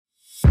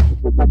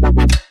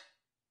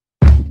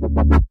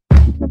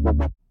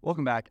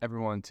Welcome back,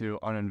 everyone, to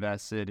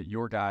Uninvested,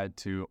 your guide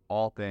to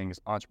all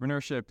things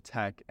entrepreneurship,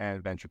 tech,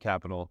 and venture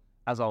capital.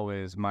 As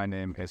always, my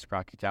name is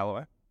Rocky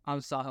Calloway. I'm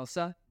Sahil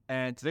Shah.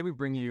 And today we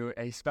bring you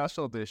a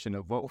special edition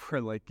of what we're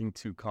liking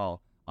to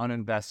call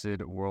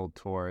Uninvested World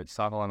Tour.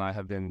 Sahil and I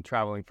have been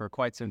traveling for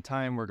quite some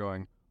time. We're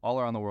going all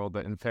around the world,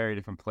 but in very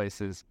different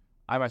places.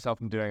 I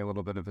myself am doing a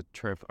little bit of a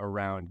trip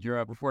around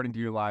Europe, reporting to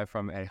you live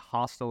from a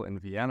hostel in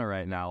Vienna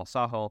right now.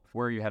 Sahil,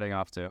 where are you heading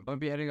off to? I'm going to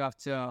be heading off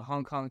to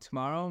Hong Kong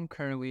tomorrow. I'm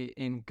currently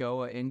in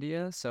Goa,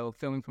 India, so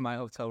filming from my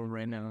hotel room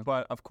right now.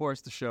 But of course,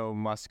 the show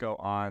must go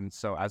on.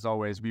 So as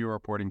always, we are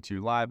reporting to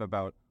you live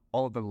about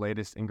all of the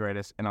latest and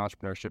greatest in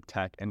entrepreneurship,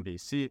 tech, and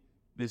VC.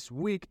 This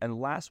week and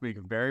last week,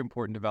 very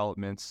important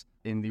developments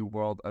in the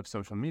world of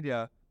social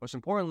media, most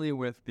importantly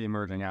with the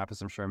emerging app,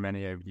 as I'm sure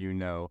many of you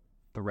know,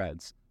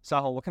 Threads.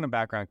 Sahil, what kind of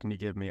background can you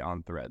give me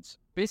on Threads?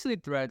 Basically,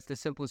 Threads, the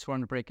simplest one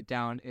to break it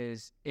down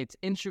is it's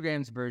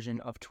Instagram's version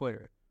of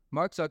Twitter.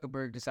 Mark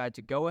Zuckerberg decided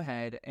to go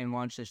ahead and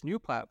launch this new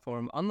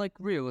platform. Unlike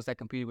Reels that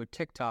competed with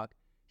TikTok,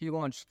 he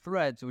launched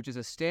Threads, which is a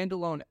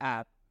standalone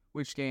app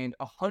which gained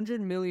 100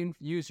 million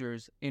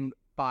users in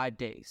 5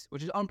 days,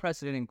 which is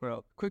unprecedented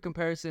growth. Quick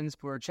comparisons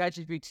for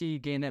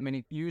ChatGPT gained that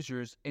many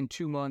users in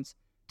 2 months.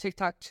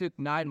 TikTok took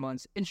 9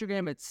 months.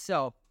 Instagram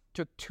itself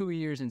took 2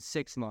 years and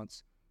 6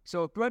 months.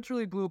 So Threads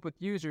really blew up with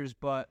users,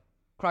 but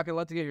Crockett, I'd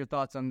love to get your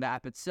thoughts on the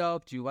app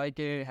itself. Do you like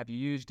it? Have you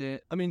used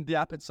it? I mean, the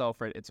app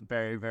itself, right, it's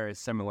very, very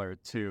similar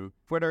to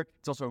Twitter.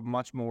 It's also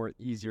much more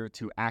easier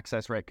to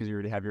access, right, because you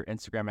already have your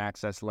Instagram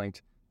access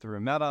linked through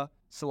Meta.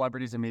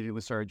 Celebrities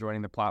immediately started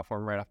joining the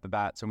platform right off the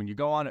bat. So when you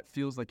go on, it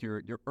feels like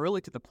you're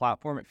early to the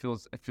platform. It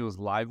feels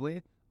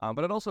lively,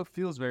 but it also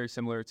feels very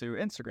similar to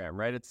Instagram,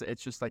 right?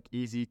 It's just like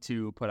easy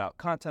to put out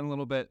content a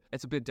little bit.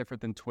 It's a bit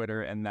different than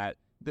Twitter in that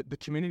the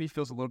community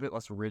feels a little bit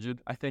less rigid.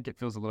 I think it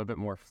feels a little bit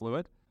more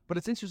fluid. But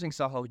it's interesting,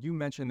 Sahil, you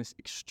mentioned this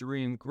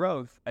extreme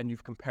growth, and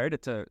you've compared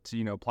it to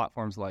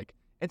platforms like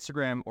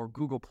Instagram or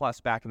Google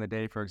Plus back in the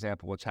day, for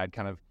example, which had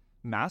kind of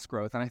mass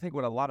growth. And I think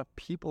what a lot of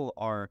people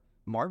are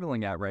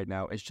marveling at right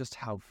now is just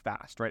how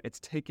fast, right? It's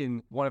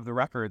taken one of the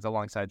records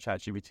alongside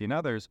ChatGPT and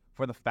others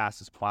for the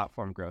fastest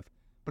platform growth.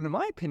 But in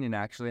my opinion,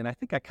 actually, and I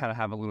think I kind of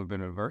have a little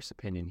bit of a diverse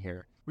opinion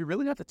here, we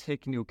really have to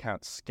take into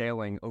account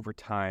scaling over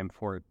time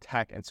for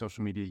tech and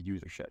social media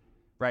usership,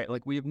 right?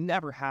 Like we have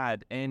never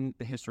had in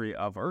the history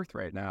of Earth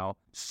right now,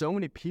 so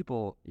many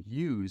people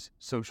use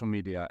social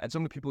media and so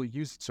many people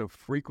use it so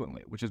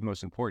frequently, which is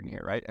most important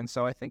here, right? And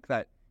so I think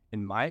that,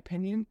 in my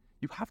opinion,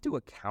 you have to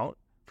account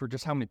for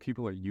just how many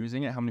people are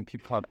using it, how many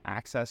people have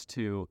access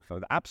to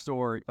the App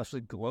Store,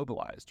 especially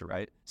globalized,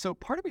 right? So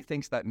part of me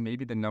thinks that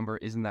maybe the number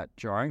isn't that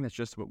jarring. That's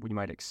just what we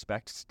might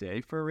expect today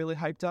for a really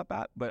hyped up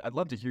app. But I'd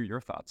love to hear your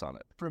thoughts on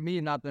it. For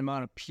me, not the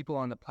amount of people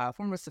on the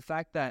platform, it's the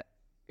fact that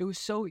it was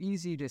so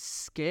easy to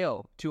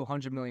scale to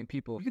 100 million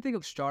people. You can think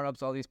of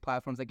startups, all these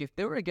platforms, like if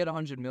they were to get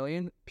 100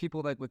 million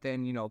people, like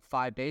within,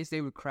 5 days,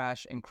 they would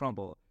crash and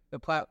crumble. The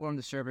platform,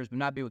 the servers would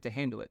not be able to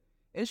handle it.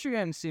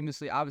 Instagram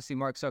seamlessly, obviously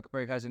Mark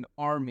Zuckerberg has an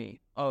army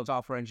of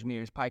software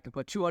engineers, probably can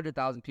put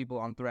 200,000 people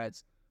on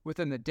Threads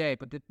within the day,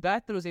 but the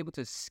fact that it was able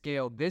to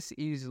scale this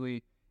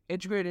easily,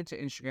 integrate into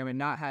Instagram and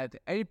not have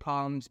any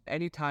problems,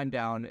 any time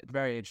down, it's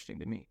very interesting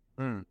to me.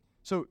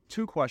 So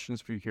 2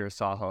 questions for you here,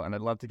 Sahil, and I'd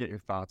love to get your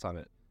thoughts on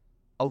it.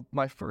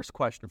 My first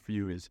question for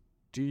you is,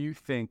 do you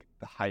think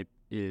the hype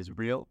is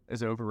real?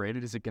 Is it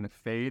overrated? Is it going to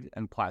fade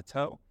and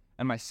plateau?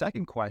 And my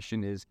second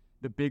question is,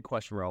 the big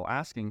question we're all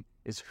asking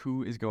is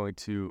who is going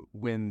to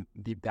win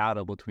the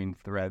battle between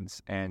Threads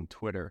and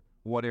Twitter?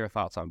 What are your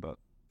thoughts on both?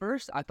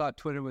 First, I thought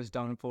Twitter was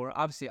done for.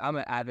 Obviously, I'm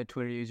an avid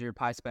Twitter user,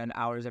 probably spend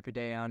hours every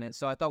day on it.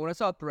 So I thought when I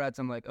saw Threads,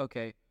 I'm like,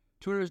 okay,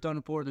 Twitter is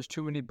done for. There's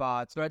too many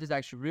bots. Threads is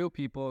actually real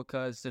people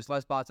because there's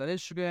less bots on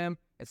Instagram.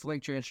 It's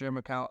linked to your Instagram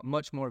account,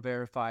 much more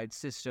verified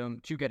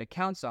system to get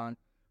accounts on.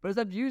 But as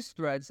I've used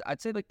Threads,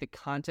 I'd say like the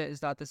content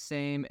is not the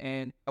same.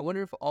 And I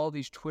wonder if all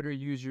these Twitter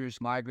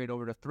users migrate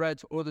over to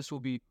Threads or this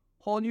will be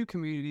whole new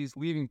communities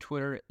leaving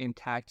Twitter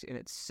intact in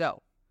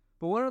itself.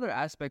 But one other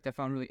aspect I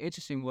found really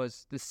interesting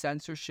was the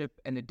censorship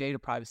and the data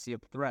privacy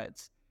of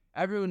Threads.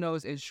 Everyone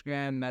knows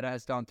Instagram, Meta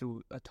has gone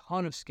through a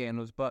ton of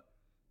scandals, but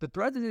the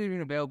Threads isn't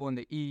even available in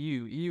the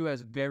EU. EU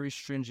has very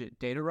stringent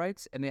data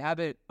rights, and they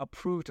haven't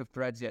approved of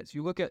Threads yet. So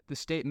you look at the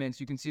statements,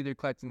 you can see they're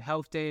collecting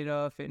health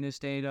data, fitness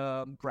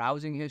data,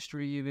 browsing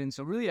history even.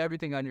 So really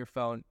everything on your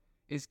phone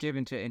is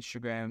given to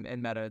Instagram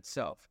and Meta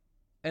itself.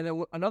 And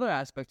then another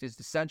aspect is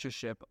the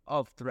censorship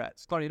of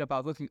Threads. Funny enough, I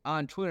was looking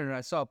on Twitter and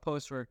I saw a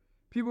post where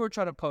people were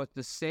trying to post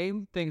the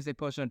same things they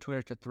posted on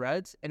Twitter to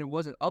Threads, and it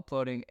wasn't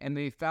uploading. And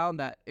they found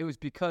that it was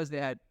because they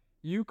had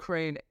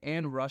Ukraine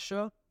and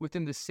Russia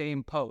within the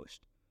same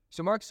post.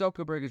 So Mark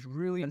Zuckerberg is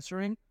really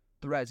censoring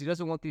Threads. He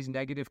doesn't want these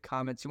negative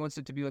comments. He wants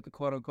it to be like a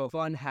quote-unquote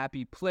fun,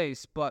 happy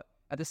place. But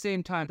at the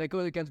same time, that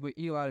goes against what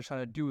Elon is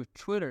trying to do with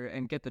Twitter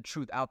and get the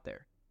truth out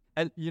there.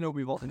 And,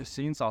 we've also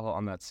seen, Sahil,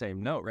 on that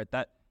same note, right,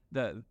 that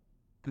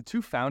the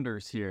two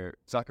founders here,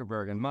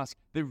 Zuckerberg and Musk,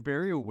 they're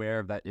very aware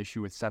of that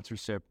issue with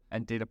censorship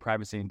and data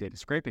privacy and data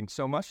scraping.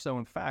 So much so,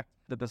 in fact,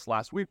 that this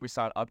last week we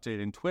saw an update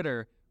in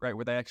Twitter, right,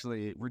 where they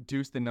actually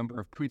reduced the number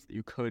of tweets that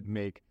you could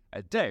make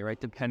a day, right,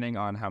 depending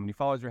on how many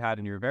followers you had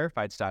and your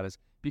verified status,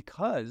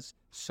 because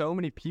so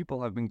many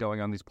people have been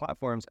going on these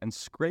platforms and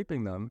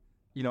scraping them,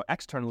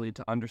 externally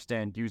to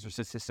understand user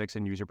statistics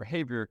and user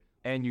behavior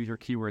and user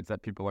keywords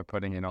that people are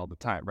putting in all the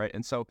time, right?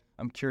 And so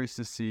I'm curious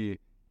to see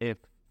if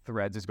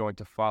Threads is going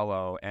to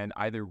follow and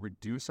either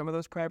reduce some of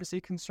those privacy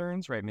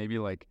concerns, right? Maybe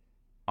like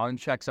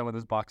uncheck some of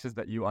those boxes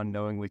that you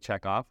unknowingly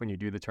check off when you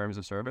do the terms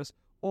of service,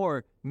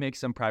 or make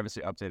some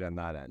privacy update on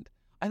that end.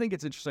 I think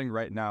it's interesting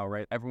right now,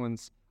 right?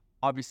 Everyone's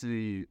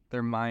obviously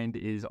their mind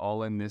is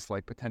all in this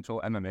like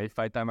potential MMA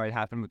fight that might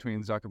happen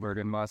between Zuckerberg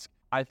and Musk.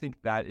 I think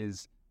that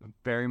is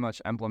very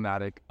much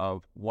emblematic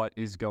of what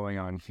is going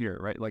on here,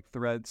 right? Like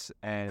Threads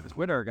and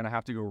Twitter are going to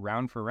have to go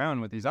round for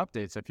round with these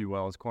updates, if you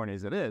will, as corny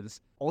as it is,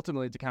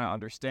 ultimately to kind of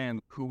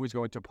understand who is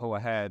going to pull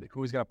ahead,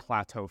 who is going to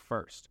plateau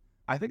first.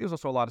 I think there's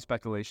also a lot of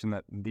speculation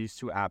that these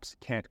two apps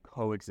can't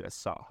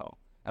coexist, Sahil.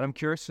 And I'm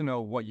curious to know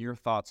what your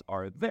thoughts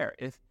are there.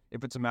 If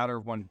it's a matter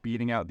of one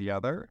beating out the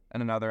other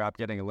and another app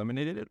getting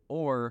eliminated,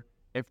 or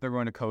if they're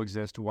going to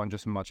coexist, one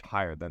just much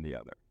higher than the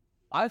other.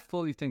 I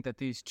fully think that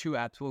these two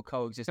apps will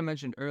coexist. I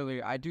mentioned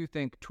earlier, I do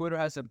think Twitter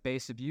has a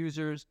base of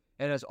users.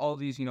 It has all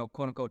these,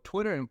 quote unquote,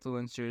 Twitter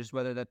influencers,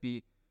 whether that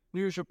be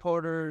news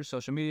reporters,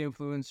 social media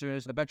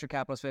influencers. The venture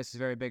capital space is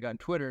very big on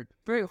Twitter.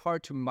 Very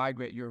hard to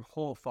migrate your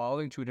whole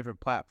following to a different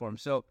platform.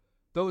 So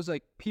those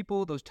like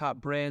people, those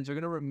top brands are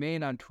going to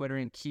remain on Twitter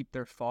and keep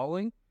their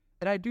following.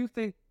 And I do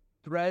think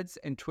Threads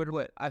and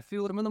Twitter, I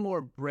feel some of the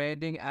more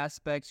branding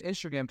aspects,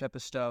 Instagram type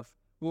of stuff,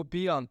 will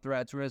be on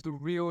Threads, whereas the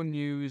real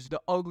news,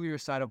 the uglier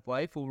side of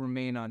life will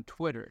remain on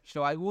Twitter.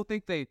 So I will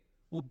think they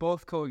will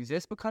both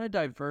coexist, but kind of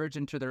diverge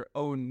into their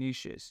own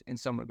niches in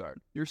some regard.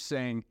 You're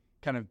saying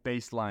kind of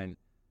baseline,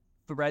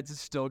 Threads is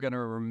still going to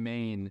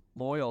remain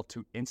loyal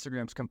to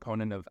Instagram's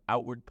component of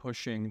outward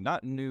pushing,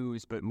 not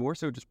news, but more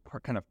so just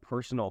kind of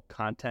personal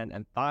content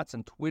and thoughts.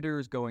 And Twitter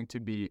is going to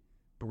be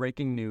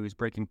breaking news,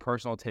 breaking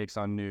personal takes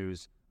on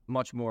news,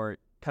 much more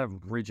kind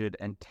of rigid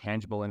and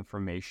tangible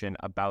information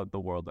about the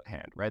world at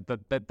hand, right?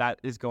 That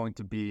is going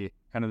to be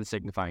kind of the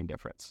signifying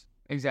difference.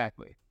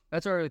 Exactly.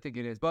 That's what I really think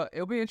it is. But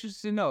it'll be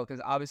interesting to know, because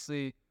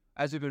obviously,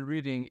 as we've been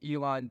reading,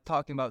 Elon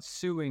talking about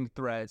suing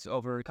Threads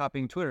over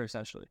copying Twitter,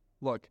 essentially.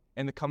 Look,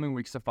 in the coming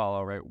weeks to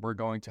follow, right, we're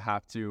going to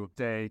have to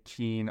stay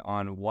keen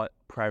on what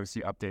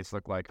privacy updates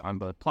look like on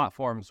both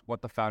platforms,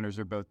 what the founders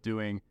are both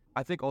doing.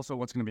 I think also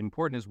what's going to be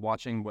important is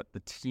watching what the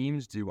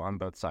teams do on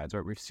both sides,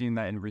 right? We've seen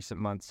that in recent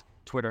months.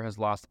 Twitter has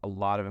lost a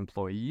lot of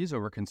employees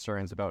over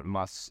concerns about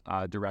Musk's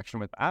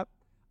direction with the app.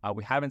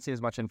 We haven't seen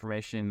as much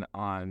information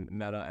on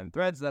Meta and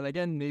Threads. Then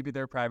again, maybe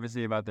their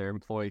privacy about their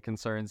employee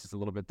concerns is a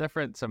little bit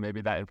different, so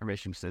maybe that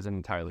information just isn't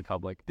entirely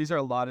public. These are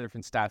a lot of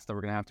different stats that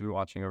we're going to have to be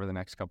watching over the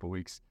next couple of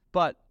weeks.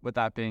 But with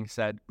that being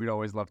said, we'd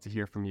always love to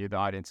hear from you, the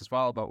audience, as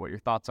well, about what your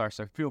thoughts are.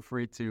 So feel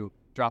free to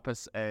drop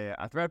us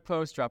a thread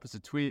post, drop us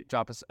a tweet,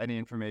 drop us any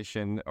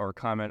information or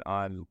comment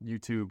on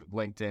YouTube,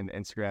 LinkedIn,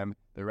 Instagram,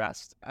 the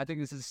rest. I think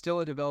this is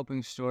still a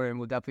developing story, and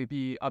we'll definitely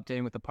be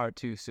updating with the part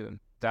 2 soon.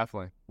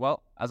 Definitely.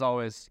 Well, as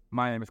always,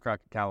 my name is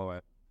Crockett Calloway.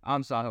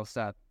 I'm Sahil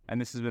Seth. And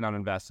this has been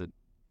Uninvested.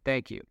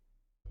 Thank you.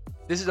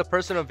 This is a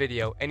personal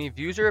video. Any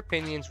views or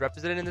opinions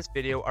represented in this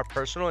video are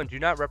personal and do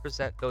not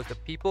represent those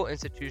of people,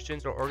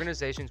 institutions, or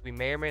organizations we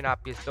may or may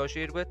not be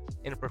associated with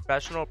in a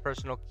professional or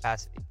personal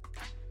capacity.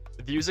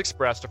 The views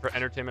expressed are for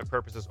entertainment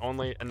purposes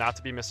only and not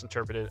to be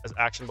misinterpreted as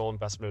actionable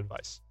investment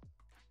advice.